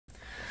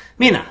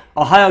Mina,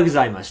 Ohio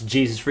gozaimasu,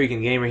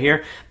 JesusFreakinGamer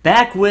here,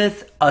 back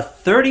with a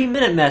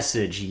 30-minute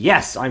message.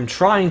 Yes, I'm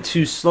trying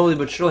to slowly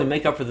but surely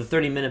make up for the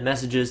 30-minute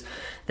messages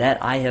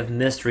that I have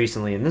missed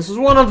recently, and this is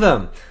one of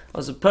them. I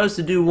was supposed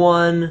to do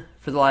one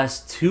for the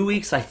last 2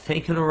 weeks, I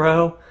think, in a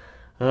row,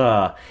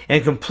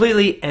 and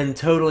completely and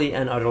totally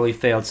and utterly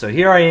failed. So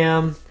here I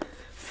am,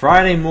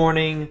 Friday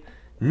morning,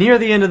 near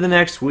the end of the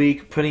next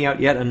week, putting out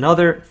yet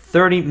another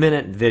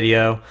 30-minute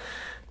video.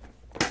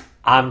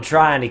 I'm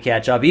trying to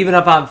catch up. Even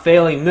if I'm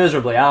failing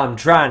miserably, I'm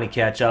trying to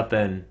catch up,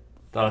 and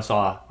thought I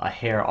saw a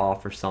hair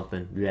off or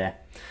something. Yeah.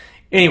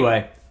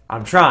 Anyway,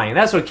 I'm trying.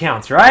 That's what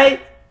counts,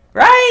 right?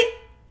 Right?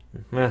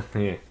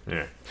 Yeah.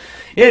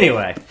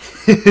 Anyway,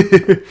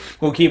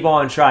 we'll keep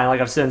on trying.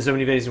 Like I've said in so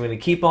many videos, I'm going to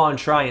keep on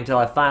trying until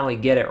I finally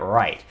get it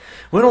right.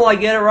 When will I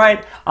get it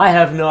right? I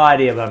have no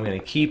idea, but I'm going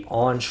to keep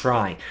on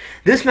trying.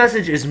 This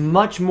message is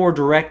much more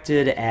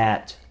directed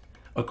at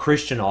a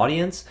Christian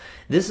audience.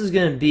 This is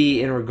going to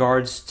be in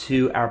regards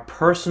to our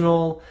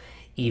personal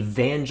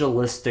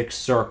evangelistic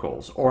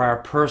circles or our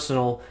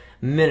personal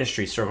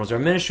ministry circles. Our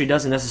ministry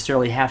doesn't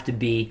necessarily have to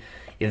be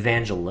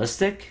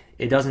evangelistic.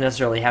 It doesn't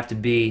necessarily have to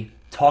be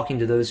talking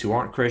to those who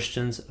aren't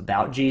Christians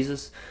about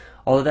Jesus,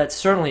 although that's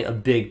certainly a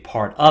big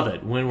part of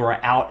it. When we're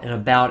out and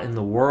about in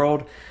the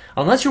world,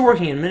 unless you're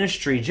working in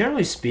ministry,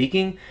 generally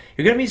speaking,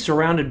 you're going to be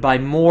surrounded by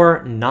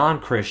more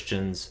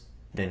non-Christians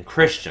than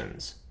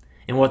Christians.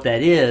 And what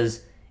that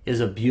is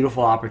a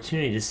beautiful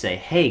opportunity to say,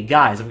 hey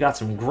guys, I've got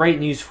some great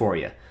news for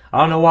you. I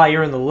don't know why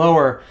you're in the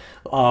lower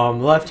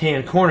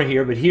left-hand corner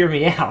here, but hear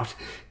me out.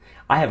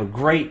 I have a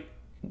great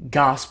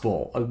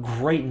gospel, a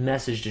great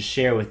message to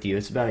share with you.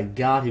 It's about a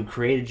God who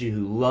created you,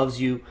 who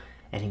loves you,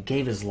 and He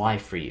gave His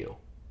life for you.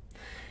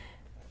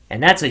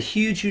 And that's a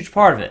huge, huge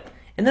part of it.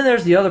 And then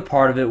there's the other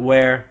part of it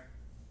where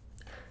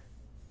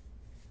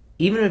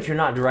even if you're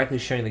not directly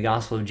sharing the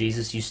gospel of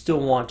Jesus, you still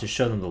want to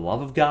show them the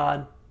love of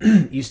God.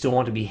 You still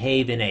want to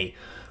behave in a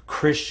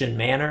Christian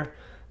manner.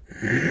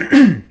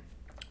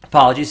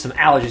 Apologies, some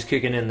allergies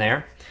kicking in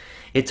there.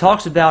 It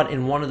talks about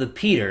in one of the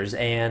Peters,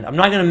 and I'm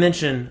not going to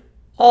mention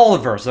all the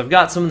verses. I've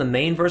got some of the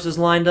main verses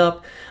lined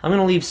up. I'm going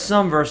to leave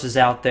some verses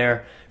out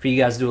there for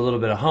you guys to do a little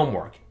bit of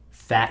homework.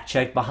 Fact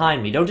check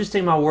behind me. Don't just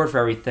take my word for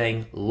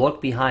everything. Look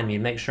behind me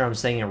and make sure I'm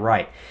saying it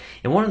right.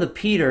 In one of the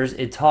Peters,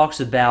 it talks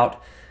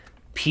about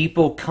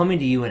people coming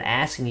to you and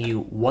asking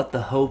you what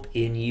the hope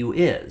in you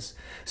is.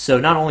 So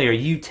not only are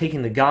you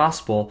taking the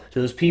gospel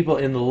to those people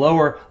in the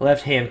lower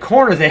left-hand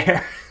corner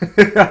there,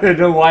 I don't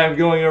know why I'm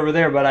going over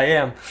there, but I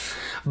am,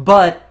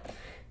 but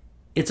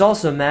it's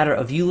also a matter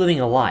of you living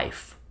a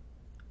life,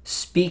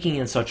 speaking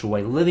in such a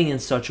way, living in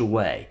such a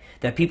way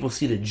that people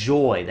see the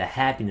joy, the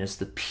happiness,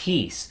 the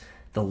peace,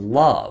 the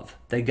love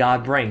that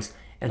God brings,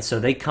 and so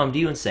they come to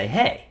you and say,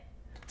 hey,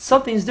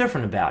 something's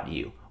different about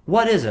you.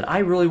 What is it? I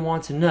really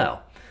want to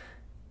know.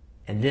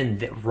 And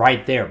then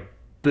right there,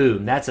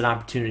 boom, that's an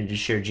opportunity to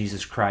share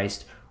Jesus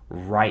Christ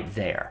right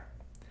there.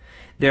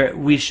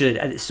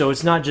 So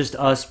it's not just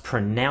us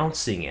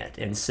pronouncing it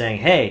and saying,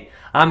 hey,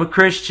 I'm a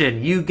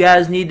Christian, you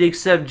guys need to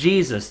accept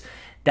Jesus.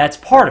 That's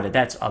part of it.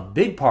 That's a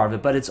big part of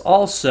it, but it's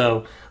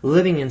also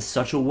living in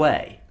such a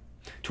way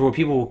to where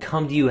people will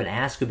come to you and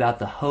ask about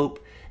the hope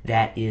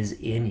that is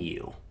in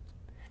you.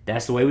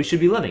 That's the way we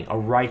should be living, a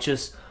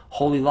righteous,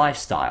 holy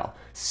lifestyle,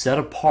 set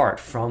apart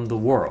from the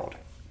world.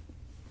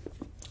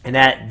 And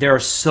that there are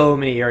so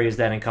many areas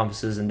that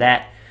encompasses, and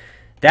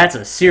that's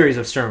a series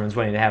of sermons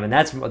waiting to happen.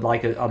 That's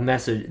like a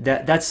message.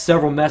 That's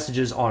several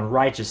messages on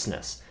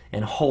righteousness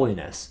and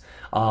holiness,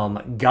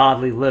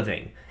 godly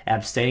living,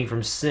 abstaining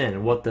from sin,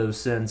 and what those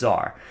sins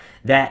are.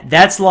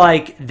 That's.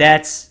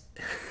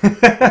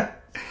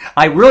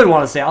 I really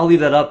want to say I'll leave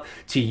that up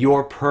to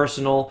your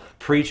personal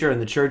preacher in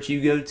the church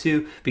you go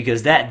to,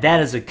 because that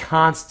is a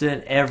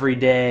constant,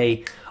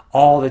 everyday,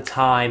 all the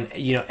time,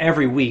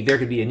 every week there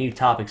could be a new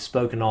topic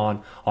spoken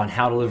on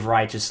how to live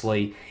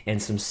righteously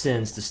and some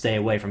sins to stay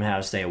away from, how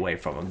to stay away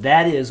from them.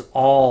 That is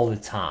all the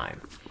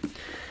time.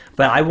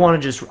 But I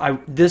want to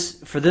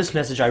for this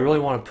message, I really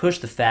want to push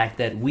the fact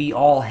that we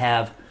all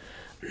have,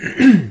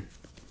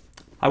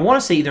 I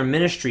want to say either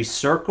ministry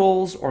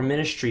circles or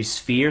ministry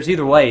spheres.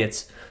 Either way,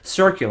 it's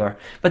circular.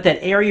 But that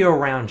area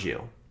around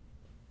you,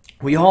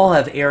 we all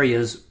have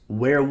areas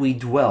where we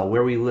dwell,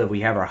 where we live.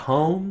 We have our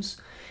homes.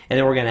 And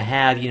then we're going to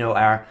have,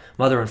 our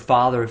mother and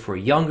father if we're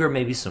younger,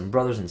 maybe some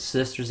brothers and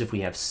sisters if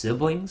we have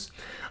siblings.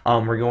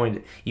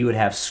 You would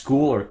have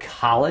school or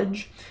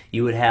college.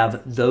 You would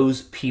have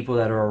those people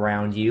that are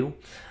around you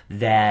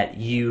that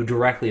you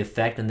directly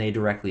affect and they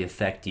directly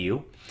affect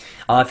you.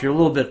 If you're a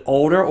little bit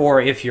older,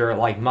 or if you're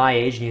like my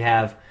age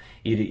and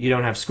you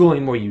don't have school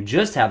anymore, you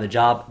just have the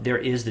job, there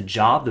is the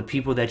job, the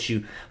people that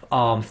you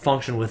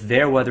function with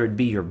there, whether it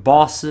be your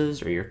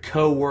bosses or your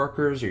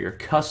co-workers or your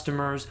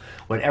customers,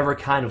 whatever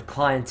kind of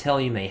clientele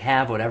you may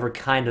have, whatever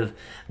kind of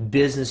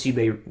business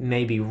you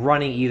may be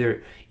running.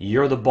 Either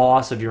you're the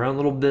boss of your own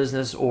little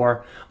business,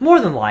 or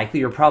more than likely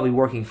you're probably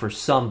working for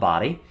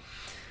somebody.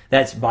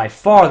 That's by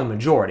far the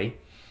majority.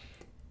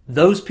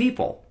 Those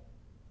people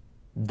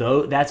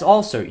though that's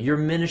also your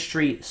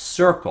ministry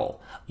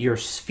circle, your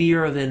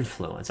sphere of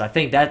influence. I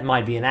think that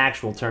might be an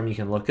actual term you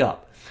can look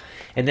up.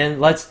 And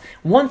then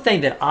one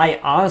thing that I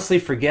honestly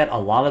forget a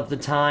lot of the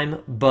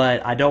time,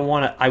 but I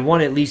want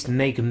to at least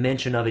make a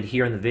mention of it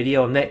here in the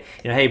video. And that,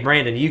 hey,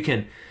 Brandon, you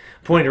can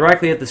point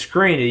directly at the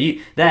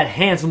screen, that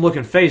handsome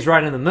looking face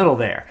right in the middle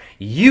there.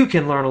 You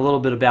can learn a little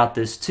bit about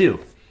this too.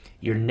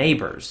 Your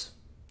neighbors,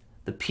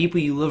 the people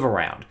you live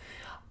around.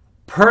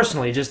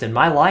 Personally, just in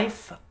my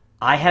life,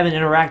 I haven't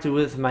interacted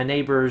with my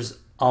neighbors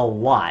a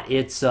lot.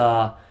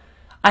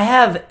 I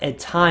have at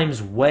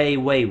times way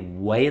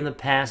in the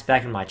past,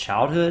 back in my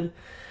childhood,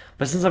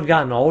 but since I've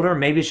gotten older,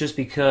 maybe it's just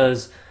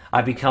because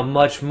I've become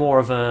much more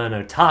of an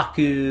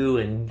otaku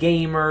and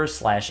gamer /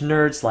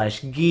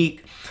 nerd /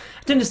 geek.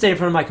 I tend to stay in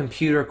front of my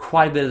computer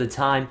quite a bit of the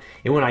time,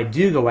 and when I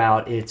do go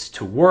out, it's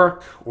to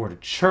work or to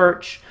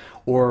church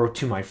or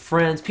to my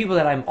friends, people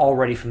that I'm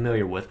already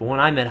familiar with. But when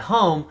I'm at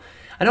home,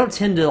 I don't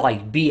tend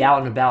to be out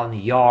and about in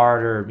the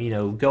yard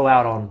or go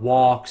out on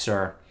walks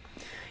or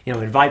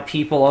invite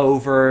people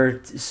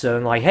over. So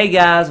I'm like, hey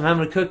guys, I'm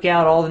having a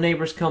cookout, all the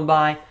neighbors come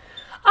by.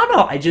 I don't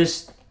know,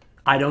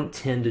 I don't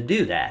tend to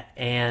do that.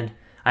 And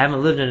I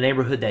haven't lived in a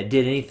neighborhood that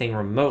did anything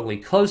remotely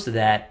close to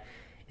that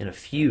in a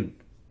few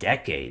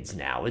decades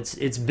now.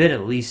 It's been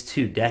at least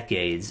 2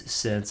 decades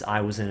since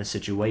I was in a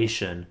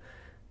situation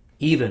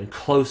even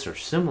closer,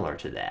 similar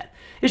to that.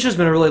 It's just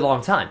been a really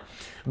long time.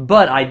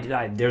 But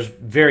there's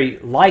very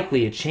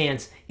likely a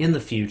chance in the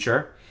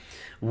future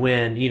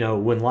when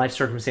life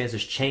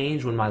circumstances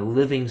change, when my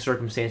living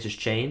circumstances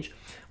change,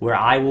 where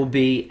I will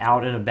be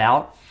out and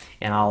about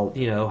and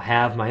I'll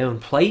have my own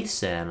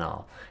place and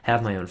I'll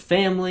have my own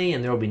family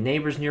and there will be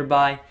neighbors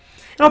nearby,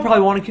 and I'll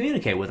probably want to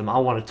communicate with them. I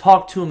want to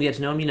talk to them, get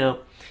to know them.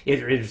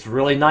 It's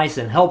really nice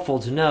and helpful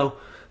to know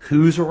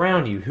who's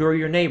around you, who are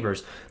your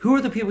neighbors, who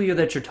are the people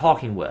that you're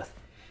talking with,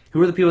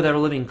 who are the people that are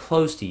living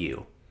close to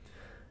you.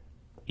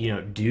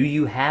 Do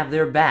you have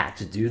their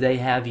backs? Do they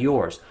have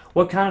yours?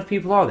 What kind of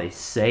people are they?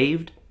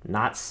 Saved?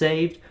 Not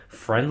saved?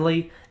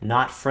 Friendly?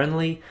 Not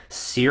friendly?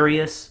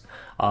 Serious?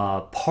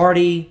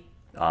 Party?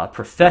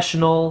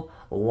 Professional?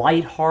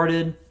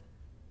 Lighthearted?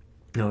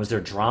 Is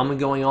there drama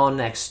going on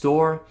next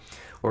door?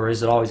 Or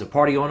is it always a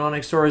party going on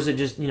next door? Or is it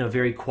just,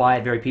 very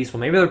quiet, very peaceful?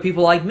 Maybe there are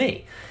people like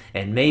me.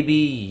 And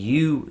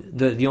maybe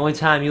the only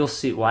time you'll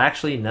see, well,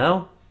 actually,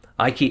 no.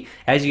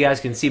 As you guys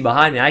can see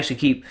behind me, I actually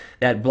keep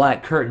that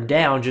black curtain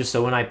down just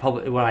so when I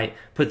put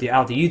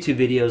out the YouTube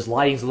videos,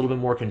 lighting's a little bit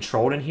more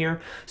controlled in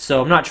here.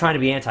 So I'm not trying to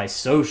be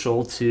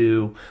antisocial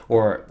to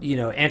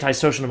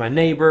my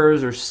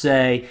neighbors or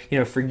say,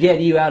 forget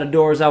you out of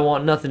doors, I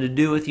want nothing to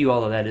do with you,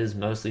 although that is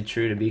mostly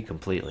true, to be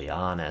completely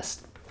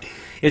honest.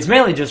 It's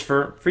mainly just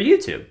for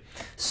YouTube.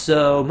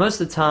 So most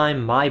of the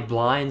time, my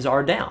blinds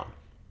are down.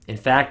 In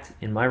fact,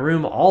 in my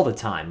room all the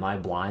time, my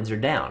blinds are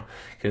down.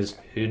 Because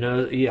who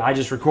knows, I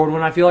just record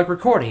when I feel like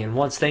recording. And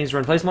once things are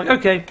in place, I'm like,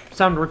 okay, it's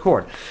time to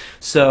record.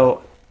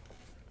 So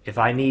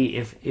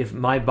if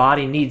my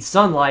body needs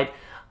sunlight,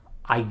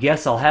 I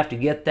guess I'll have to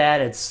get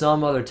that at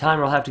some other time,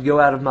 or I'll have to go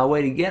out of my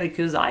way to get it,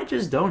 because I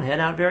just don't head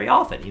out very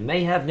often. You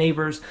may have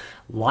neighbors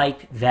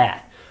like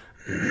that.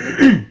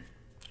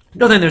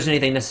 Don't think there's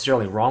anything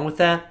necessarily wrong with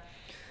that.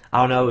 I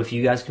don't know if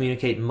you guys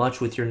communicate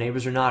much with your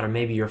neighbors or not, or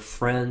maybe you're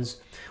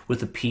friends with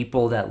the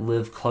people that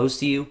live close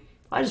to you.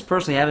 I just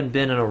personally haven't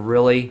been in a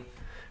really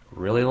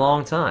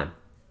long time.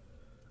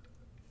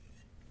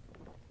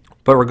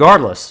 But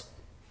regardless,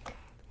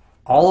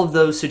 all of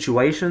those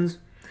situations,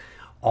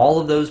 all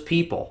of those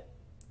people,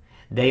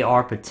 they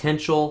are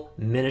potential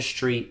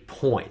ministry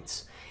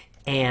points.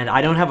 And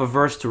I don't have a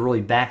verse to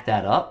really back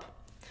that up.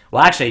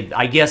 Well, actually,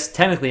 I guess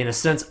technically in a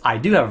sense I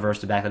do have a verse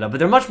to back that up, but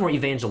they're much more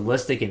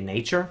evangelistic in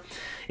nature.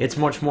 It's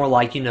much more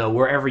like,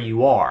 wherever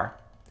you are,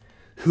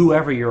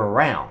 whoever you're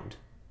around,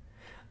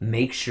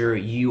 make sure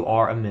you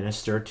are a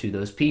minister to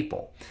those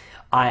people.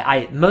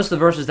 Most of the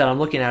verses that I'm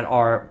looking at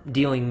are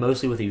dealing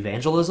mostly with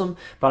evangelism,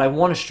 but I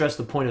want to stress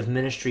the point of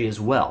ministry as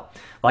well.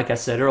 Like I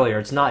said earlier,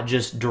 it's not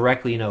just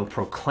directly,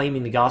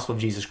 proclaiming the gospel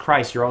of Jesus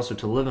Christ. You're also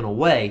to live in a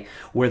way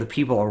where the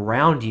people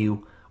around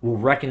you will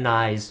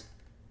recognize,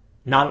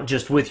 not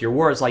just with your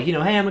words, like, hey,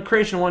 I'm a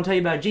Christian, I want to tell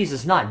you about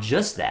Jesus. Not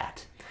just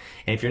that.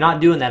 And if you're not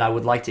doing that, I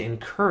would like to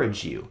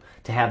encourage you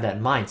to have that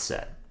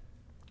mindset.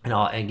 And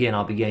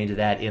I'll be getting to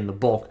that in the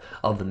bulk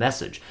of the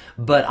message.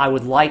 But I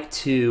would like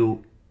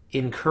to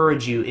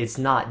encourage you, it's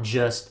not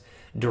just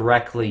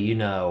directly,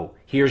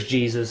 here's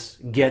Jesus,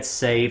 get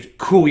saved,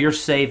 cool, you're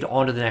saved,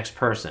 on to the next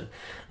person.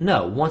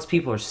 No, once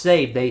people are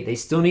saved, they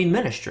still need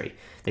ministry.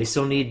 They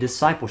still need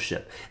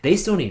discipleship. They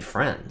still need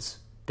friends.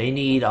 They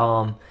need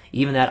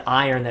even that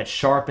iron that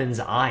sharpens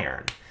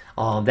iron.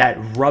 That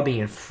rubbing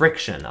and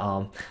friction.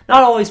 Not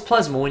always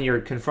pleasant when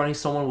you're confronting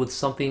someone with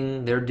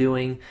something they're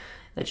doing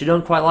that you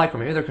don't quite like, or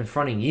maybe they're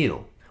confronting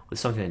you with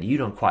something that you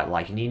don't quite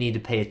like, and you need to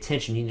pay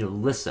attention, you need to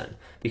listen,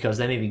 because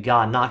that may be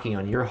God knocking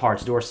on your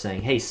heart's door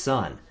saying, hey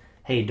son,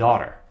 hey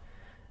daughter,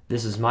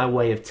 this is my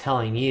way of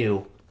telling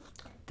you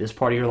this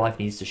part of your life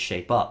needs to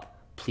shape up.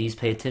 Please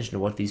pay attention to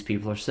what these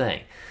people are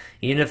saying.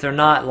 even if they're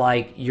not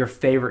like your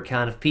favorite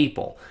kind of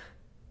people.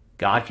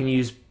 God can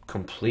use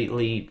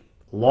completely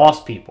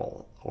lost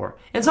people,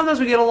 and sometimes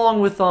we get along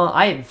with.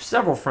 I have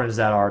several friends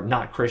that are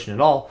not Christian at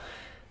all.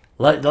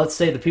 Let's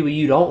say the people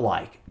you don't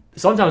like.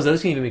 Sometimes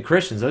those can even be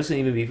Christians. Those can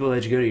even be people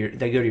that go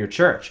to your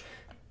church.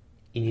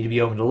 You need to be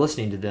open to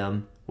listening to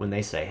them when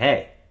they say,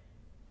 "Hey,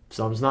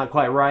 something's not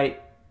quite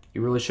right.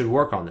 You really should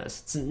work on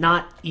this." It's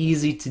not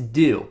easy to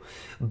do,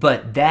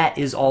 but that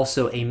is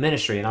also a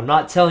ministry. And I'm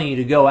not telling you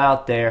to go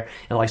out there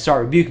and like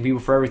start rebuking people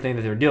for everything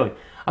that they're doing.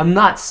 I'm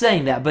not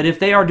saying that, but if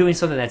they are doing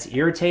something that's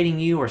irritating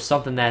you or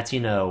something that's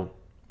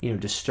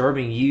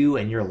disturbing you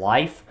and your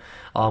life,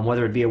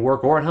 whether it be at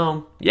work or at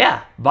home,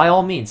 yeah, by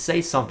all means, say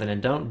something,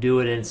 and don't do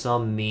it in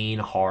some mean,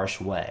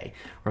 harsh way.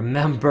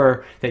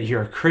 Remember that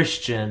you're a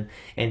Christian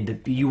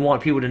and you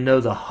want people to know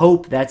the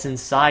hope that's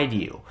inside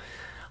you.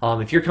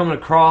 If you're coming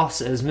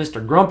across as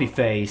Mr. Grumpy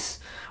Face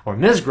or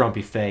Ms.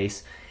 Grumpy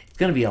Face, it's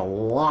going to be a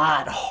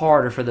lot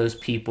harder for those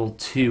people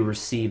to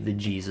receive the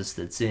Jesus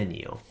that's in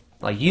you.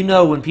 Like,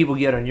 when people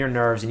get on your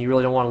nerves and you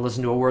really don't want to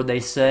listen to a word they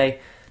say,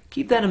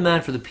 keep that in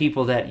mind for the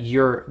people that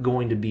you're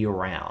going to be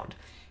around.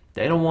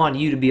 They don't want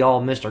you to be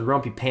all Mr.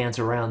 Grumpy Pants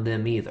around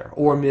them either,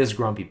 or Ms.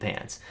 Grumpy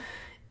Pants.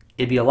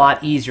 It'd be a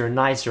lot easier and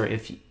nicer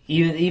if,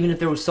 even if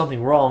there was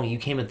something wrong, you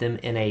came at them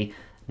in a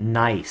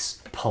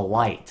nice,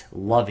 polite,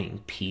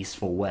 loving,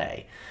 peaceful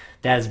way.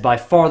 That is by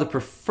far the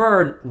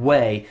preferred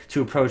way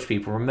to approach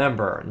people.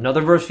 Remember,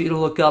 another verse for you to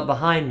look up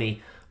behind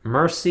me,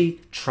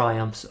 mercy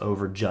triumphs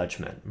over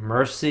judgment.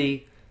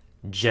 Mercy,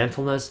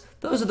 gentleness,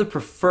 those are the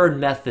preferred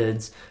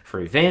methods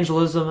for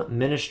evangelism,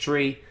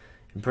 ministry,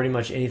 and pretty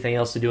much anything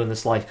else to do in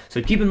this life.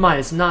 So keep in mind,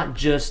 it's not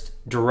just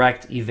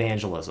direct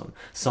evangelism.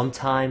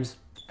 Sometimes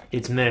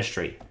it's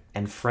ministry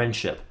and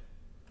friendship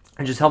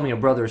and just helping a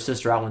brother or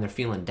sister out when they're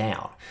feeling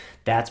down.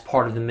 That's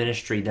part of the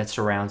ministry that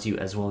surrounds you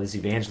as well as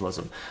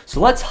evangelism. So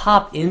let's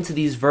hop into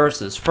these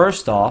verses.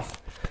 First off,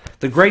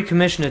 the Great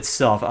Commission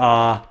itself.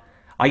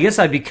 I guess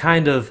I'd be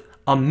kind of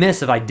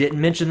amiss if I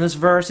didn't mention this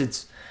verse.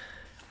 It's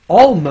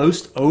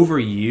almost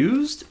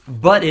overused,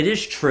 but it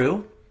is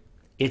true.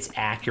 It's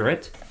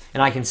accurate,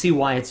 and I can see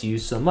why it's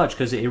used so much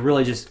because it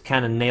really just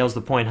kind of nails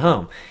the point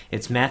home.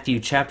 It's Matthew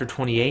chapter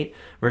 28,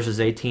 verses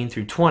 18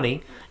 through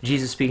 20.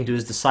 Jesus speaking to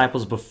his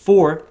disciples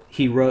before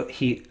he'd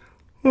already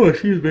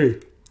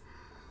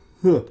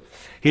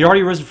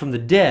risen from the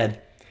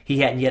dead. He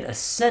hadn't yet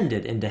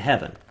ascended into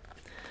heaven.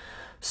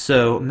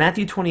 So,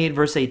 Matthew 28,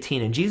 verse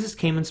 18, and Jesus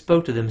came and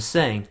spoke to them,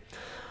 saying,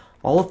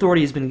 all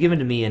authority has been given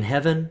to me in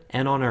heaven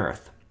and on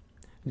earth.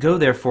 Go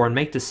therefore and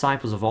make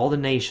disciples of all the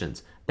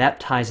nations,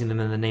 baptizing them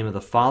in the name of the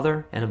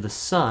Father, and of the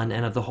Son,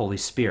 and of the Holy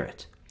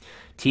Spirit,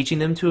 teaching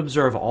them to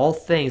observe all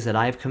things that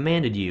I have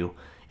commanded you,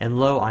 and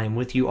lo, I am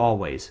with you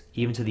always,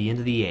 even to the end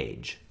of the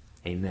age.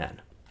 Amen.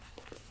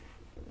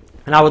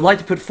 And I would like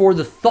to put forward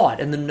the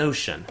thought and the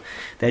notion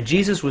that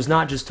Jesus was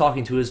not just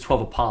talking to his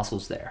 12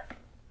 apostles there.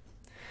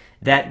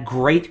 That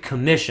Great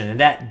Commission,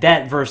 and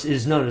that verse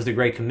is known as the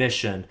Great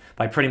Commission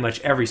by pretty much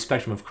every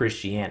spectrum of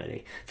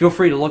Christianity. Feel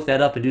free to look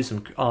that up and do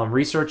some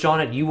research on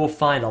it. You will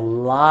find a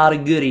lot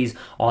of goodies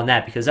on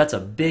that because that's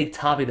a big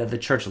topic that the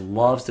church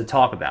loves to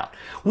talk about,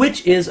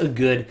 which is a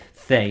good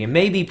thing. It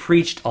may be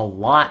preached a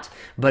lot,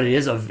 but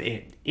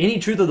any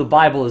truth of the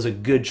Bible is a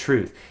good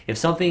truth. If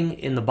something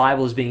in the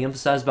Bible is being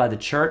emphasized by the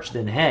church,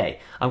 then hey,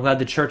 I'm glad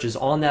the church is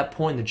on that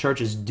point. The church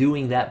is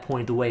doing that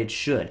point the way it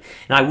should.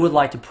 And I would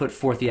like to put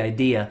forth the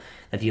idea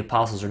that the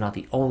apostles are not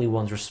the only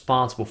ones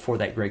responsible for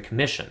that Great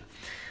Commission.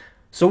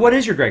 So what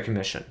is your Great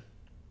Commission?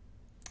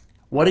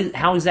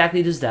 How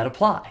exactly does that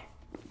apply?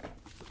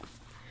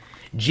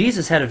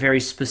 Jesus had a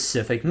very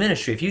specific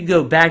ministry. If you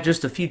go back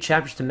just a few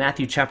chapters to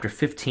Matthew chapter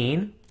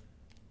 15,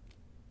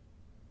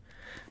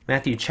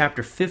 Matthew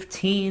chapter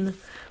 15,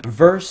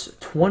 verse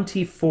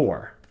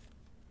 24.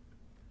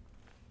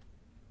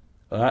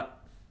 I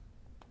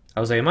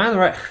was like, am I on the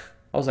right?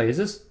 I was like, is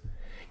this?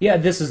 Yeah,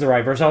 this is the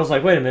right verse. I was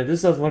like, wait a minute,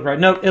 this doesn't look right.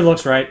 Nope, it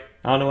looks right.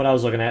 I don't know what I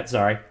was looking at,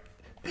 sorry.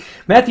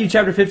 Matthew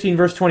chapter 15,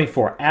 verse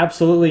 24.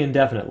 Absolutely and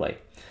definitely.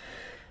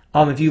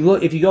 If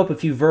you go up a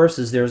few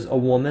verses, there's a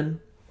woman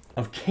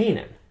of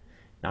Canaan,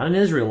 not an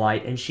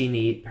Israelite, and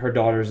her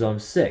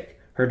daughter's sick.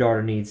 Her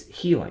daughter needs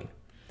healing.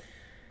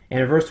 And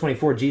in verse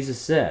 24, Jesus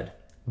said,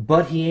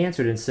 but he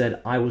answered and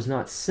said, I was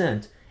not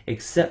sent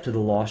except to the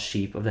lost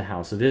sheep of the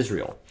house of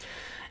Israel.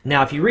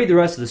 Now, if you read the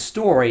rest of the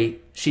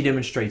story, she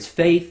demonstrates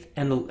faith,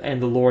 and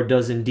the Lord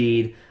does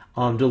indeed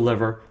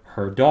deliver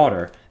her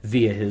daughter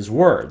via his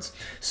words.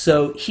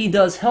 So he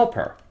does help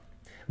her.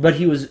 But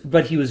he was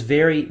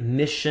very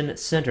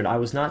mission-centered. I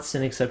was not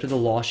sent except to the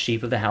lost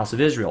sheep of the house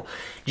of Israel.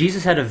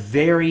 Jesus had a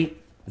very,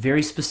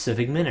 very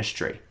specific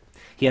ministry.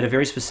 He had a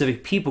very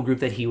specific people group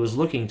that he was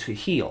looking to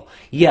heal.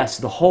 Yes,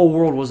 the whole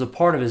world was a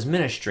part of his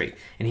ministry,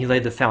 and he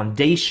laid the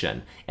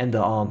foundation and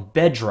the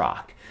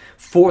bedrock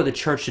for the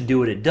church to do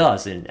what it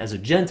does. And as a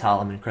Gentile,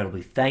 I'm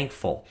incredibly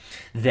thankful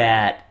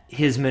that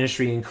his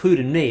ministry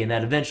included me, and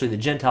that eventually the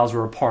Gentiles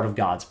were a part of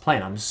God's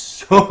plan. I'm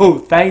so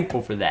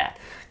thankful for that.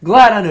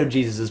 Glad I know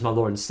Jesus is my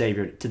Lord and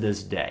Savior to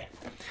this day.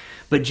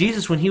 But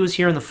Jesus, when he was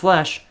here in the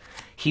flesh,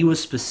 He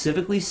was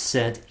specifically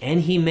sent,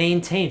 and he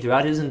maintained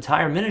throughout his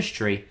entire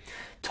ministry,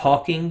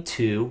 talking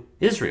to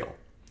Israel,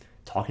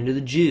 talking to the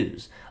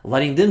Jews,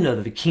 letting them know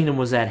that the kingdom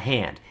was at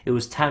hand. It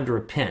was time to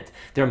repent.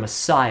 Their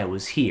Messiah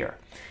was here.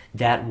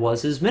 That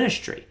was his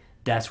ministry.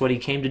 That's what he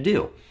came to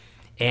do.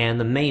 And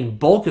the main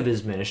bulk of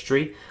his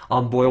ministry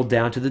boiled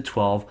down to the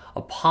 12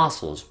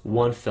 apostles.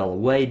 One fell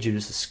away,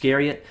 Judas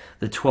Iscariot.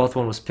 The 12th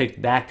one was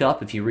picked back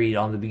up. If you read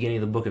on the beginning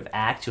of the book of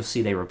Acts, you'll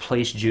see they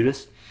replaced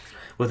Judas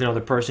with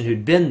another person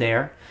who'd been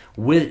there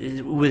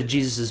with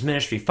Jesus'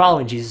 ministry,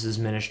 following Jesus'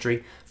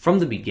 ministry from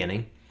the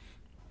beginning.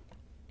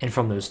 And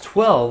from those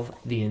 12,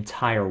 the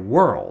entire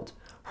world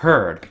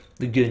heard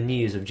the good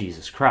news of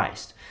Jesus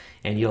Christ.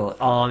 And you'll,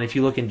 if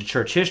you look into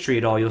church history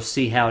at all, you'll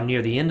see how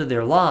near the end of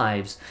their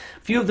lives, a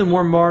few of them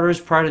were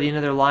martyrs prior to the end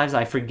of their lives.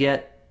 I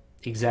forget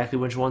exactly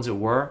which ones it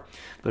were,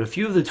 but a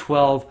few of the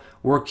 12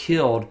 were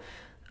killed.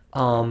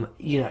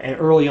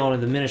 Early on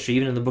in the ministry.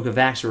 Even in the book of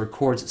Acts, it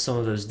records some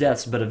of those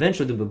deaths. But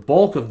eventually, the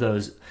bulk of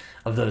those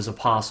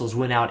apostles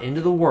went out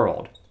into the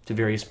world, to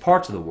various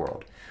parts of the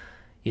world,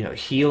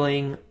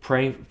 healing,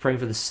 praying for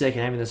the sick,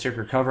 and having the sick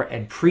recover,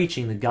 and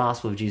preaching the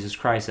gospel of Jesus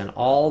Christ. And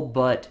all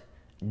but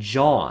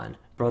John,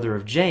 brother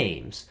of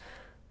James,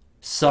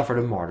 suffered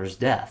a martyr's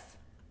death.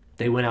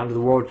 They went out into the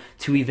world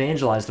to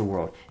evangelize the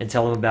world and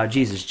tell them about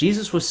Jesus.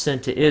 Jesus was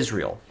sent to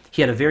Israel.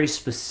 He had a very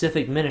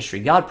specific ministry.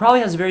 God probably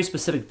has a very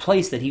specific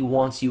place that he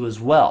wants you as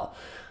well.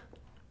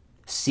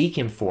 Seek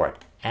him for it.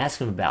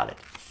 Ask him about it.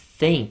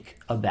 Think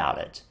about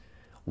it.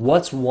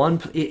 What's one,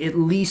 at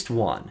least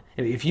one?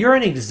 If you're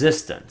in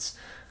existence,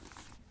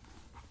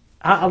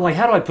 I'm like,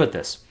 how do I put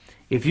this?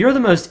 If you're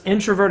the most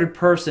introverted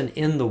person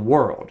in the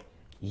world,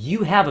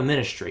 you have a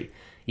ministry.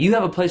 You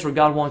have a place where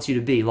God wants you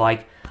to be.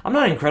 Like, I'm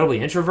not incredibly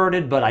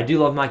introverted, but I do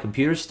love my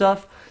computer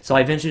stuff. So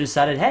I eventually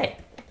decided, hey,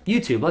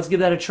 YouTube, let's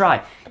give that a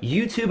try.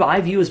 YouTube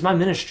I view as my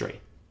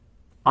ministry.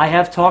 I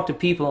have talked to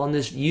people on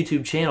this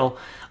YouTube channel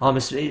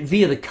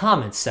via the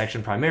comments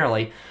section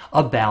primarily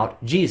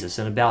about Jesus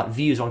and about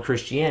views on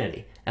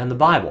Christianity and the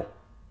Bible.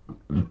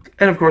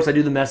 And of course I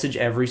do the message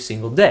every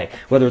single day,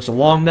 whether it's a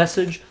long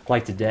message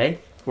like today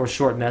or a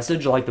short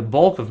message like the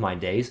bulk of my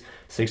days.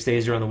 6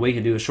 days during the week I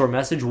do a short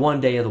message,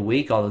 1 day of the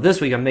week, although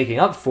this week I'm making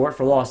up for it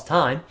for lost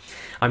time.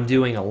 I'm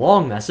doing a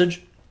long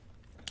message.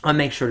 I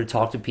make sure to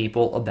talk to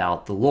people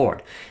about the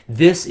Lord.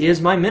 This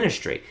is my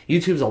ministry.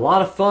 YouTube's a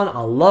lot of fun. I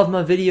love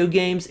my video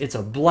games. It's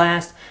a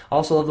blast. I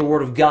also love the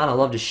Word of God. I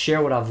love to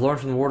share what I've learned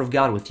from the Word of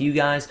God with you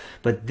guys.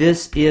 But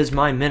this is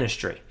my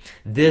ministry.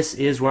 This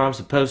is where I'm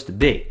supposed to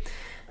be.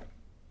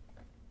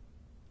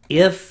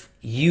 If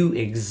you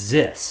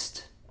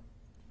exist,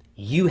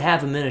 you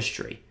have a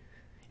ministry.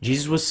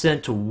 Jesus was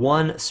sent to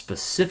one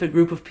specific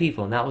group of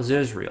people, and that was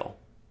Israel.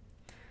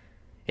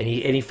 And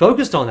he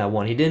focused on that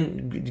one. He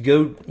didn't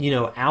go,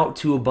 out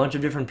to a bunch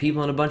of different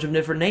people in a bunch of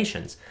different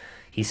nations.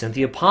 He sent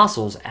the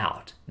apostles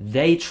out.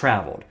 They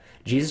traveled.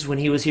 Jesus, when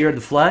he was here in the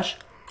flesh,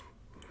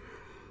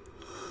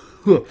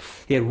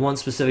 he had one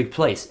specific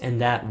place, and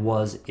that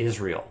was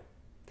Israel.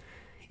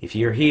 If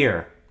you're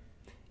here,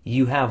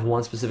 you have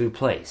one specific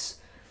place.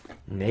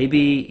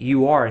 Maybe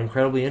you are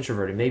incredibly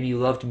introverted. Maybe you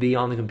love to be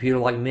on the computer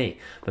like me.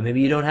 But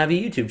maybe you don't have a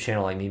YouTube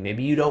channel like me.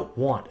 Maybe you don't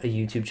want a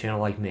YouTube channel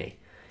like me.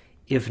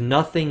 If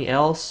nothing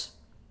else,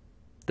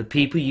 the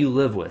people you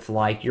live with,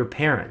 like your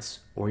parents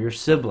or your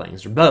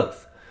siblings or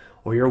both,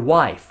 or your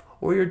wife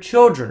or your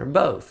children or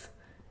both,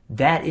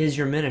 that is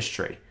your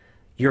ministry.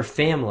 Your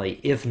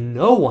family, if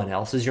no one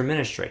else, is your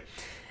ministry.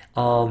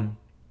 And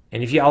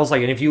if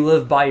you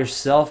live by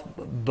yourself,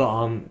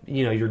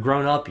 you're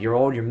grown up, you're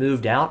old, you're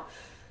moved out.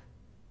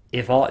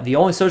 The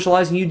only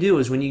socializing you do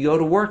is when you go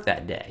to work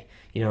that day,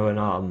 you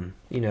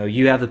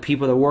have the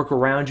people that work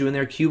around you in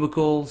their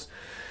cubicles.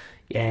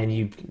 And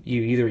you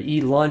either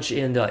eat lunch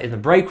in the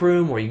break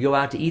room or you go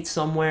out to eat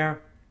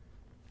somewhere.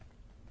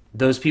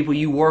 Those people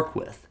you work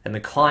with and the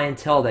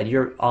clientele that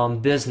your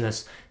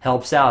business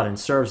helps out and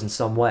serves in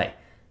some way,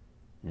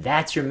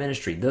 that's your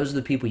ministry. Those are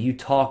the people you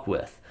talk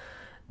with.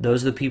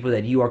 Those are the people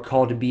that you are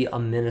called to be a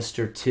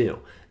minister to.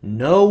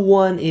 No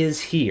one is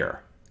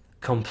here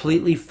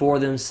completely for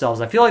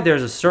themselves. I feel like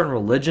there's a certain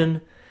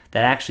religion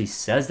that actually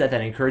says that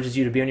encourages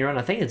you to be on your own.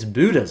 I think it's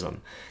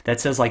Buddhism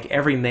that says like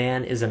every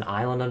man is an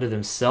island unto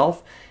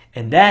themselves,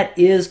 and that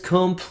is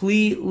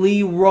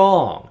completely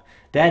wrong.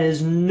 That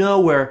is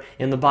nowhere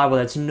in the Bible.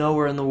 That's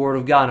nowhere in the Word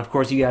of God. And of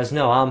course, you guys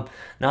know I'm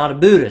not a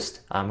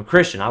Buddhist. I'm a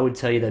Christian. I would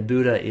tell you that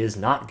Buddha is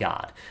not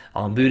God.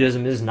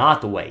 Buddhism is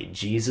not the way.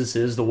 Jesus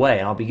is the way.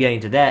 And I'll be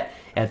getting to that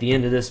at the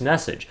end of this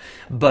message.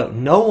 But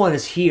no one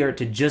is here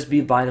to just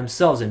be by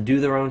themselves and do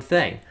their own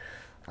thing.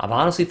 I've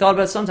honestly thought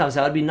about sometimes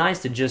how it'd be nice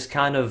to just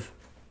kind of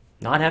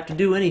not have to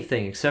do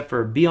anything except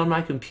for be on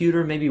my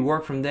computer, maybe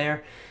work from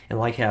there, and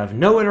like have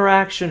no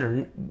interaction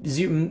or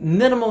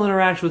minimal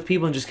interaction with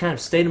people and just kind of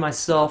stay to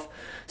myself,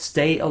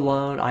 stay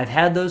alone. I've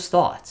had those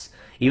thoughts.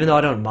 Even though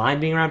I don't mind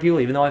being around people,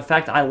 even though in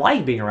fact I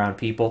like being around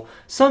people,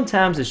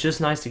 sometimes it's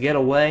just nice to get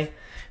away.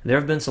 There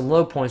have been some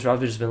low points where I've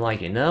just been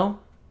like,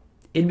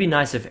 it'd be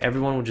nice if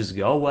everyone would just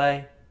go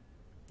away.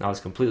 I was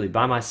completely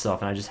by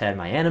myself and I just had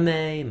my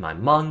anime, my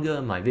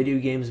manga, my video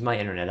games, my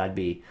internet, I'd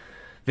be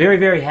very,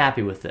 very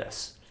happy with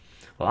this.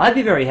 Well, I'd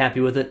be very happy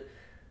with it.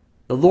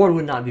 The Lord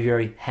would not be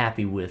very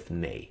happy with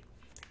me.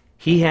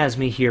 He has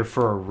me here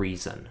for a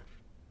reason.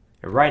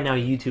 And right now,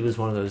 YouTube is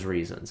one of those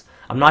reasons.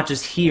 I'm not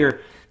just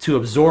here to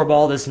absorb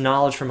all this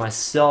knowledge for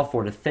myself,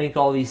 or to think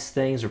all these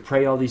things, or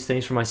pray all these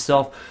things for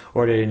myself,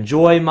 or to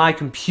enjoy my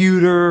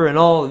computer and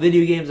all the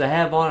video games I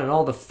have on and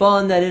all the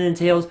fun that it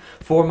entails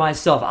for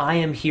myself. I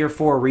am here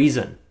for a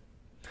reason.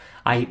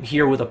 I'm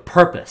here with a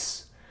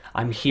purpose.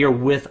 I'm here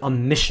with a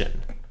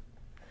mission.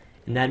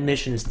 And that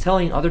mission is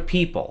telling other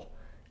people,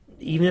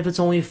 even if it's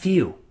only a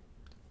few,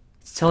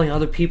 it's telling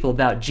other people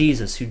about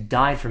Jesus, who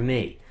died for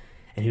me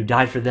and who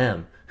died for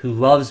them, who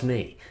loves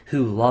me,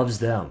 who loves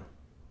them,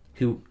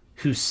 who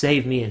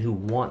saved me and who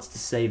wants to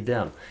save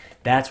them.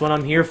 That's what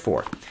I'm here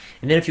for.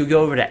 And then if you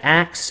go over to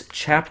Acts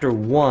chapter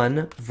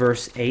 1,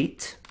 verse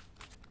 8.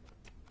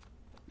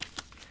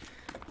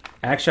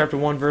 Acts chapter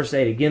 1, verse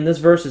 8. Again, this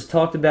verse is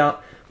talked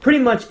about pretty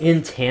much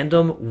in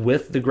tandem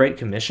with the Great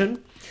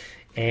Commission,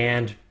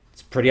 and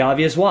it's pretty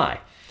obvious why.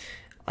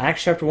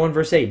 Acts chapter 1,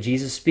 verse 8,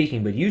 Jesus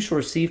speaking, "But you shall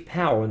receive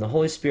power when the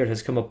Holy Spirit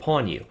has come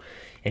upon you,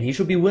 and you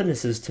shall be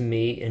witnesses to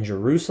me in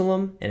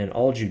Jerusalem and in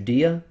all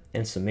Judea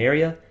and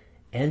Samaria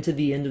and to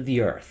the end of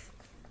the earth."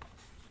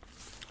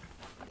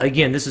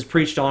 Again, this is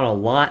preached on a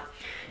lot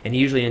and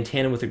usually in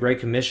tandem with the Great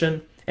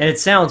Commission, and it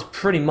sounds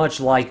pretty much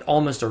like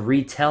almost a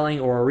retelling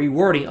or a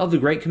rewording of the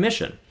Great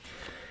Commission.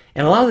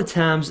 And a lot of the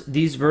times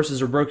these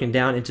verses are broken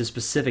down into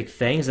specific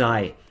things,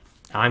 and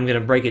I'm going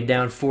to break it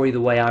down for you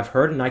the way I've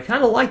heard, and I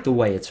kind of like the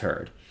way it's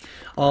heard.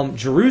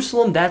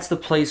 Jerusalem, that's the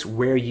place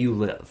where you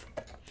live.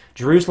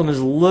 Jerusalem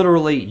is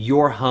literally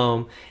your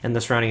home and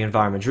the surrounding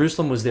environment.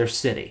 Jerusalem was their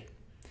city.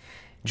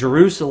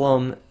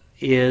 Jerusalem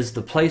is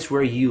the place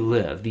where you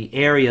live, the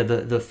area,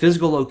 the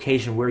physical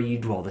location where you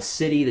dwell, the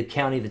city, the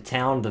county, the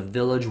town, the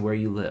village where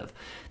you live.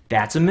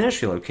 That's a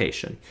ministry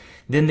location.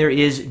 Then there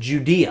is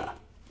Judea.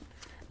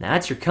 Now,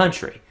 that's your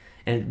country.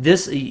 And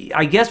this,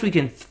 I guess we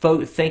can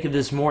think of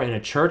this more in a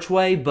church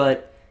way,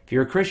 but if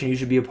you're a Christian, you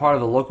should be a part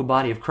of the local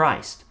body of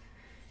Christ.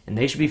 And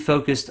they should be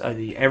focused,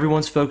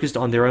 everyone's focused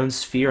on their own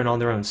sphere and on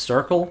their own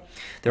circle.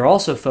 They're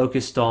also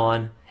focused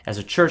on, as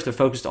a church, they're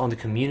focused on the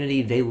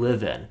community they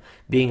live in,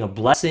 being a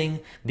blessing,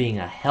 being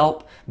a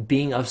help,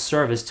 being of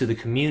service to the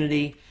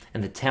community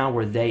and the town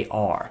where they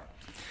are.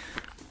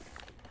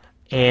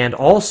 And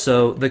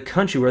also the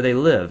country where they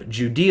live.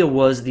 Judea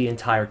was the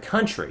entire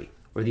country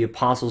where the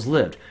apostles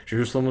lived.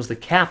 Jerusalem was the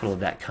capital of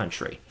that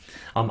country.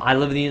 I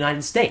live in the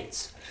United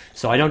States,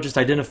 so I don't just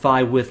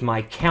identify with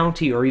my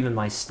county or even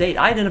my state.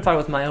 I identify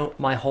with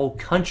my whole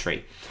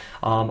country.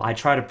 I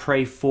try to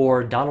pray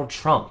for Donald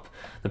Trump,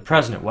 the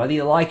president, whether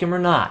you like him or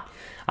not.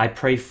 I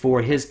pray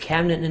for his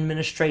cabinet and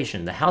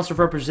administration, the House of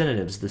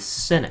Representatives, the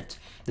Senate,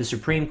 the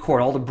Supreme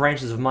Court, all the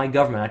branches of my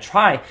government. I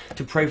try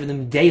to pray for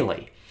them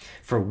daily,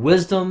 for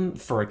wisdom,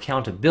 for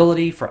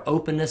accountability, for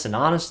openness and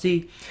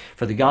honesty,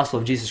 for the gospel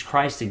of Jesus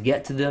Christ to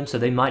get to them so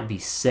they might be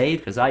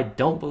saved, because I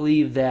don't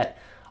believe that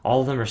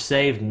all of them are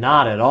saved,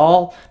 not at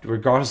all,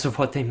 regardless of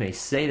what they may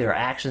say. Their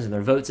actions and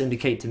their votes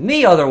indicate to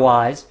me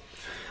otherwise.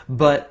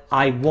 But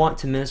I want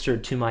to minister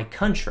to my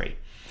country,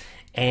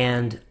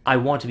 and I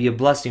want to be a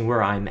blessing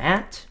where I'm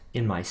at,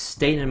 in my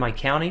state and in my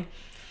county.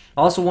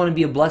 I also want to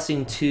be a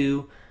blessing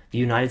to the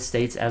United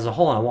States as a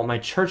whole, and I want my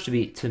church to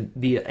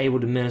be able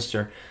to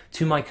minister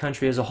to my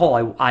country as a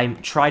whole. I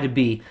try to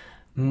be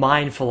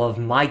mindful of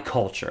my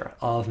culture,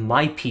 of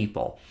my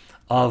people,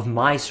 of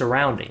my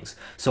surroundings,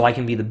 so I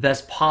can be the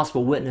best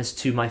possible witness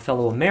to my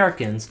fellow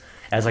Americans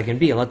as I can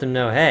be, and let them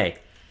know, hey,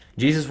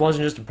 Jesus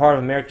wasn't just a part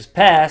of America's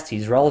past.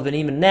 He's relevant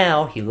even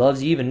now. He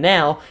loves you even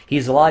now.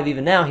 He's alive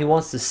even now. He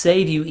wants to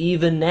save you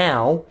even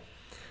now.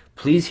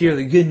 Please hear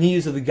the good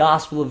news of the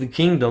gospel of the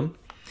kingdom.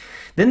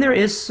 Then there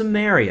is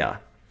Samaria.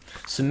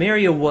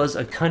 Samaria was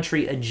a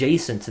country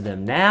adjacent to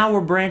them. Now we're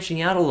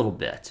branching out a little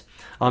bit.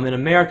 In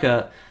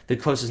America, the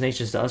closest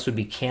nations to us would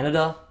be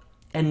Canada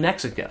and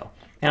Mexico.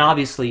 And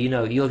obviously, you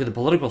look at the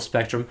political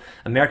spectrum,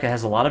 America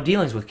has a lot of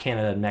dealings with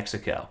Canada and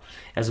Mexico.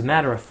 As a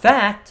matter of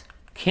fact,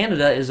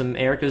 Canada is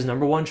America's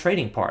 #1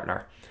 trading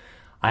partner.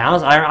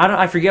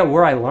 I forget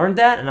where I learned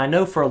that, and I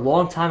know for a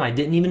long time I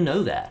didn't even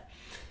know that.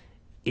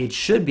 It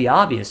should be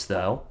obvious,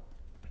 though,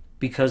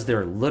 because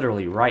they're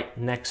literally right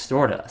next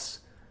door to us.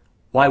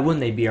 Why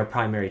wouldn't they be our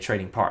primary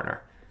trading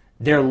partner?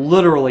 They're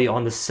literally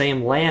on the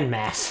same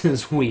landmass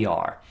as we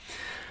are.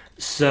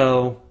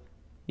 So,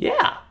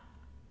 yeah.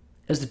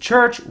 As the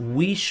church,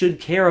 we should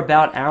care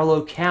about our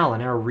locale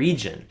and our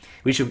region.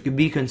 We should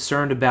be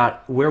concerned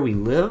about where we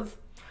live.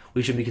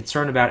 We should be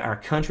concerned about our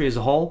country as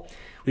a whole.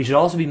 We should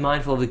also be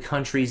mindful of the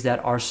countries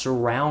that are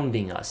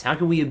surrounding us. How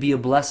can we be a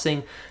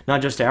blessing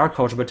not just to our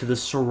culture, but to the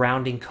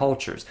surrounding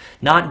cultures?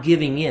 Not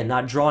giving in,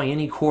 not drawing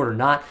any quarter,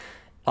 not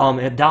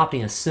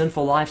adopting a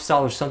sinful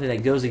lifestyle or something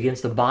that goes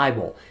against the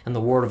Bible and the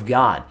Word of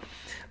God.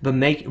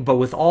 But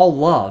with all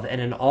love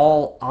and in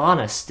all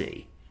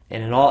honesty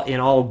and in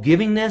all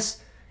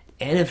givingness,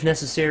 and if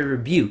necessary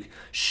rebuke,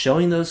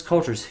 showing those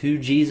cultures who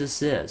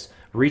Jesus is,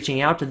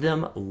 reaching out to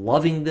them,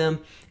 loving them,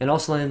 and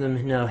also letting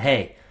them know,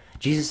 hey,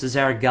 Jesus is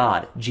our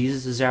God.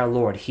 Jesus is our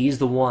Lord. He's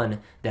the one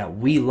that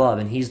we love,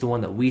 and He's the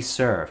one that we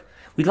serve.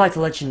 We'd like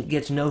to let you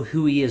get to know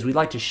who He is. We'd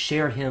like to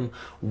share Him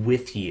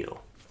with you.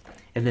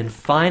 And then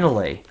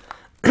finally,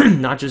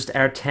 not just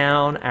our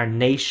town, our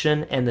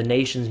nation, and the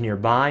nations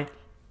nearby,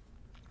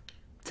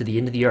 to the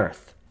end of the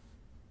earth.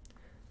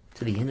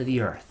 To the end of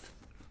the earth.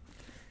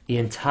 The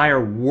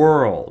entire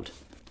world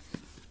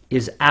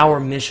is our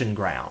mission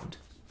ground.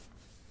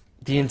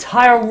 The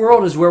entire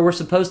world is where we're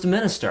supposed to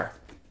minister.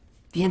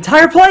 The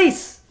entire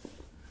place.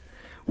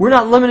 We're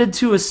not limited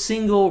to a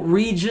single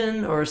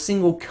region or a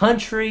single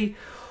country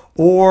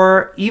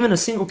or even a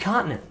single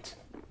continent.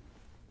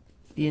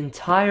 The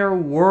entire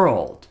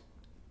world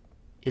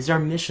is our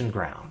mission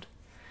ground.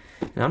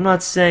 And I'm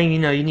not saying,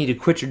 you need to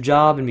quit your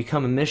job and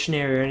become a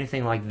missionary or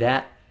anything like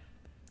that.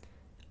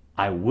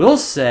 I will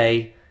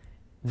say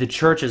the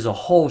church as a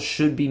whole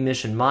should be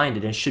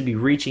mission-minded and should be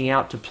reaching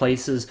out to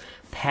places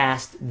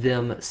past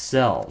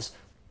themselves.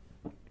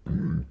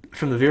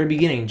 From the very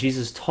beginning,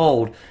 Jesus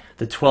told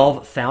the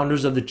 12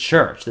 founders of the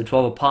church, the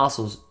 12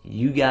 apostles,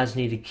 you guys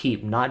need to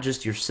keep not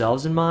just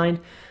yourselves in mind,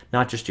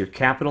 not just your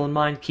capital in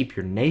mind, keep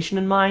your nation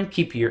in mind,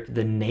 keep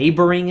the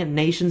neighboring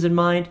nations in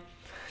mind,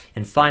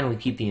 and finally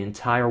keep the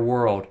entire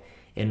world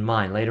in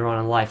mind. Later on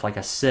in life, like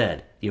I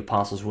said, the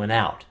apostles went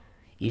out,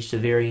 each to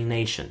varying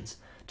nations,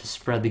 to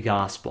spread the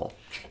gospel.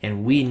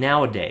 And we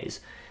nowadays,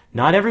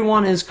 not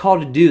everyone is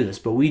called to do this,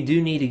 but we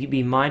do need to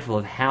be mindful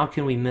of how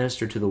can we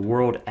minister to the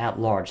world at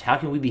large. How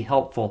can we be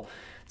helpful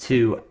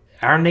to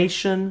our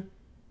nation,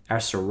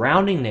 our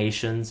surrounding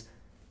nations,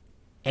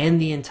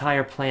 and the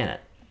entire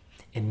planet.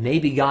 And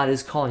maybe God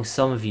is calling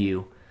some of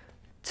you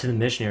to the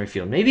missionary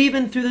field. Maybe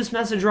even through this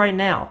message right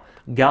now,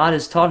 God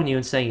is talking to you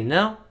and saying,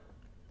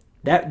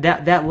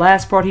 that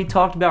last part He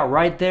talked about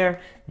right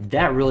there,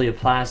 that really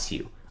applies to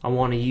you. I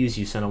want to use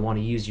you, son. I want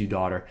to use you,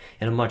 daughter,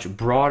 in a much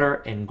broader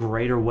and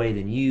greater way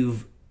than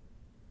you've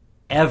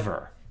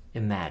ever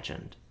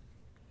imagined.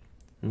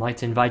 I'd like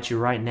to invite you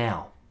right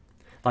now.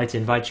 I'd like to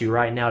invite you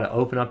right now to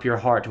open up your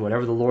heart to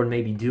whatever the Lord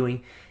may be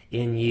doing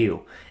in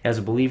you. As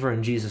a believer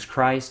in Jesus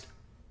Christ,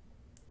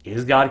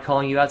 is God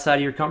calling you outside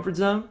of your comfort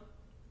zone?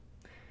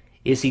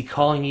 Is He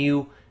calling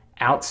you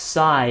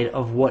outside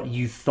of what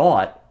you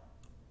thought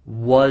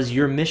was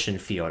your mission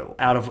field,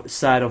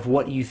 outside of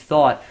what you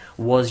thought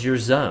was your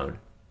zone?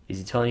 Is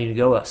He telling you to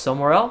go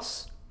somewhere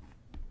else?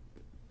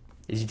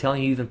 Is He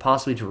telling you even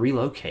possibly to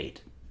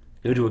relocate?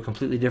 Go to a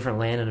completely different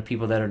land and to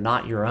people that are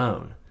not your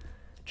own.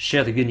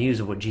 Share the good news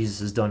of what Jesus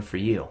has done for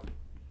you.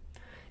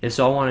 And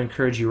so I want to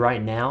encourage you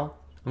right now.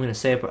 I'm going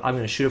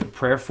to shoot up a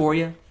prayer for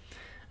you.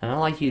 And I'd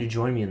like you to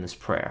join me in this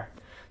prayer.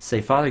 Say,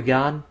 Father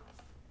God,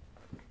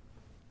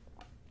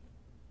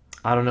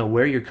 I don't know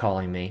where You're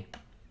calling me.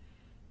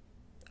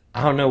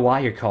 I don't know why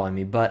You're calling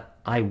me, but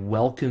I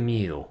welcome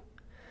You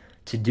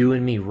to do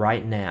in me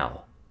right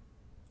now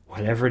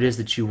whatever it is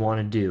that You want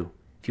to do.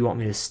 If You want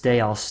me to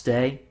stay, I'll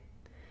stay.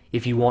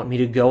 If You want me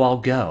to go, I'll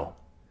go.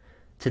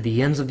 To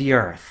the ends of the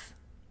earth,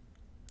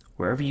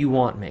 wherever You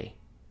want me.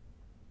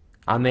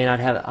 I may not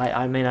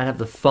have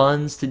the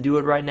funds to do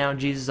it right now,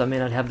 Jesus. I may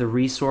not have the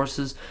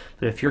resources,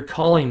 but if You're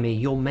calling me,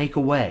 You'll make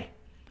a way.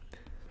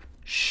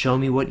 Show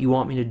me what You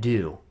want me to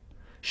do.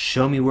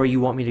 Show me where You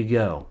want me to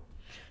go.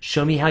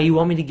 Show me how You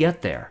want me to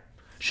get there.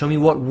 Show me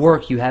what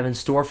work You have in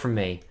store for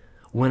me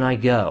when I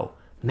go.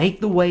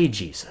 Make the way,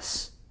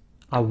 Jesus.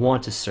 I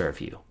want to serve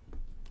You.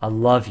 I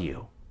love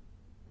You.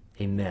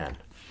 Amen.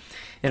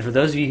 And for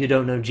those of you who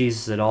don't know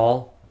Jesus at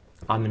all,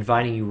 I'm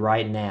inviting you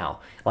right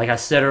now. Like I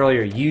said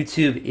earlier,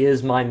 YouTube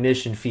is my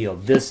mission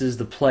field. This is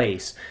the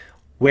place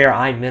where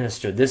I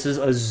minister. This is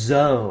a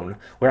zone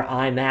where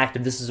I'm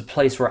active. This is a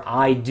place where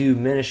I do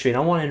ministry. And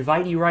I want to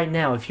invite you right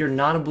now, if you're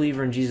not a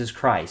believer in Jesus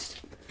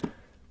Christ,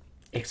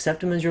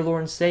 accept Him as your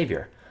Lord and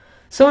Savior.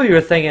 Some of you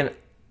are thinking,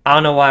 I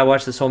don't know why I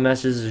watched this whole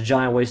message. This is a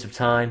giant waste of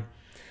time.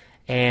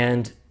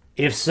 And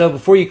if so,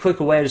 before you click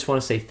away, I just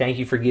want to say thank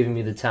you for giving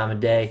me the time of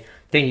day.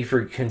 Thank you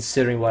for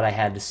considering what I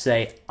had to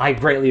say. I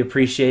greatly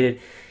appreciate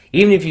it.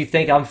 Even if you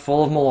think I'm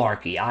full of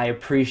malarkey, I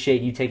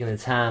appreciate you taking the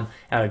time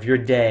out of your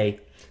day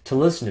to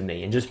listen to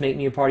me and just make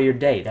me a part of your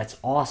day. That's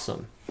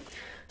awesome.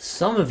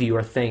 Some of you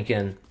are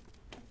thinking,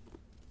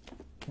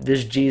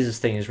 this Jesus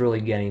thing is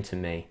really getting to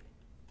me.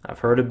 I've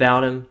heard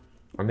about Him,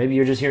 or maybe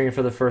you're just hearing it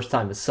for the first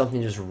time, but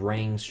something just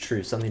rings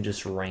true. Something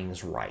just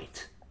rings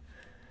right.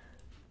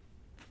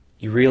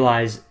 You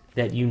realize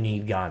that you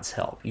need God's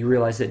help. You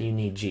realize that you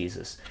need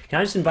Jesus.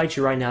 Can I just invite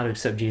you right now to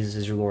accept Jesus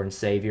as your Lord and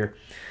Savior?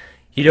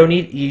 You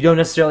don't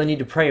necessarily need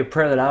to pray a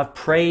prayer that I've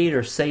prayed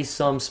or say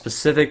some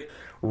specific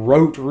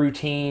rote,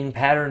 routine,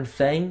 pattern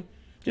thing.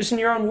 Just in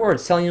your own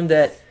words, telling Him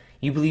that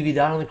you believe He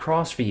died on the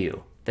cross for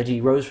you, that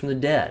He rose from the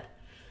dead,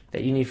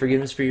 that you need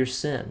forgiveness for your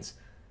sins.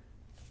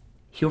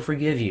 He'll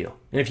forgive you.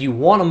 And if you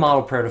want a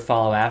model prayer to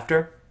follow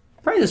after,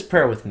 pray this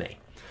prayer with me.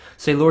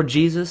 Say, Lord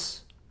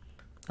Jesus,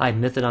 I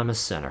admit that I'm a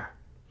sinner.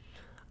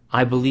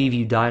 I believe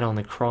You died on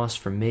the cross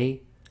for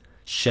me,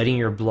 shedding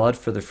Your blood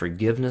for the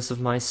forgiveness of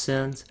my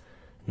sins,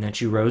 and that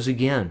You rose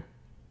again.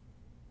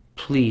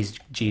 Please,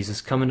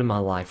 Jesus, come into my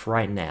life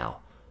right now.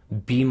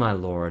 Be my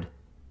Lord.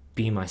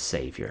 Be my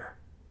Savior.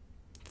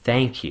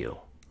 Thank you,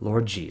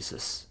 Lord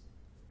Jesus.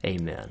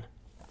 Amen.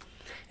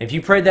 If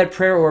you prayed that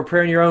prayer or a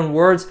prayer in your own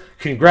words,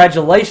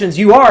 congratulations,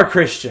 you are a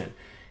Christian.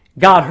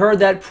 God heard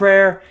that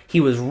prayer. He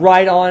was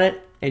right on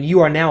it. And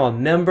you are now a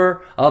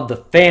member of the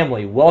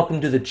family.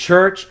 Welcome to the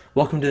church.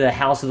 Welcome to the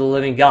house of the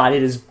living God.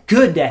 It is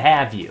good to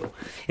have you.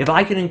 If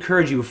I could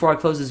encourage you before I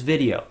close this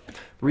video,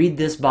 read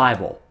this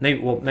Bible.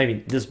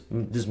 Maybe this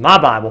is my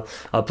Bible.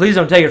 Please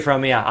don't take it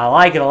from me. I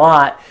like it a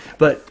lot.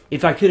 But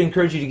if I could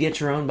encourage you to get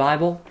your own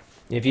Bible,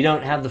 if you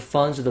don't have the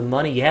funds or the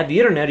money, you have the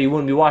internet or you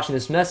wouldn't be watching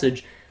this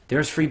message,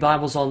 there's free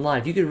Bibles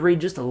online. If you could read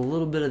just a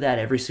little bit of that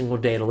every single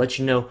day, it'll let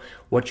you know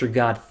what your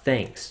God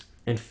thinks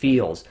and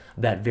feels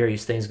about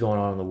various things going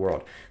on in the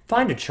world.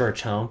 Find a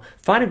church home.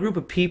 Find a group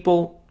of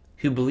people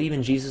who believe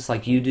in Jesus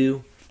like you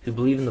do, who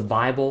believe in the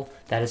Bible,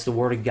 that it's the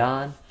Word of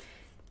God,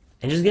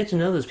 and just get to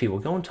know those people.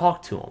 Go and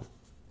talk to them.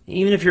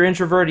 Even if you're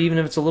introverted, even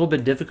if it's a little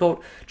bit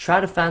difficult,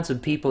 try to find some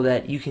people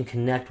that you can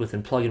connect with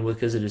and plug in with,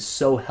 because it is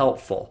so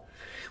helpful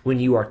when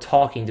you are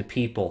talking to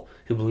people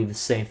who believe the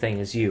same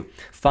thing as you.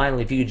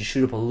 Finally, if you could just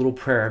shoot up a little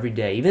prayer every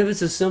day, even if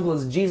it's as simple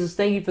as, Jesus,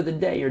 thank you for the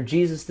day, or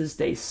Jesus, this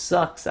day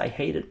sucks, I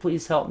hate it,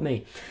 please help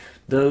me.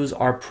 Those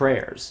are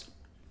prayers.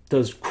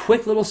 Those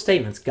quick little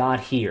statements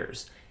God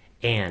hears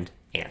and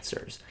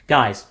answers.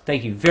 Guys,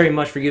 thank you very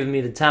much for giving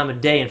me the time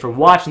of day and for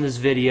watching this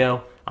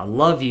video. I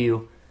love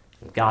you,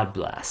 and God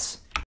bless.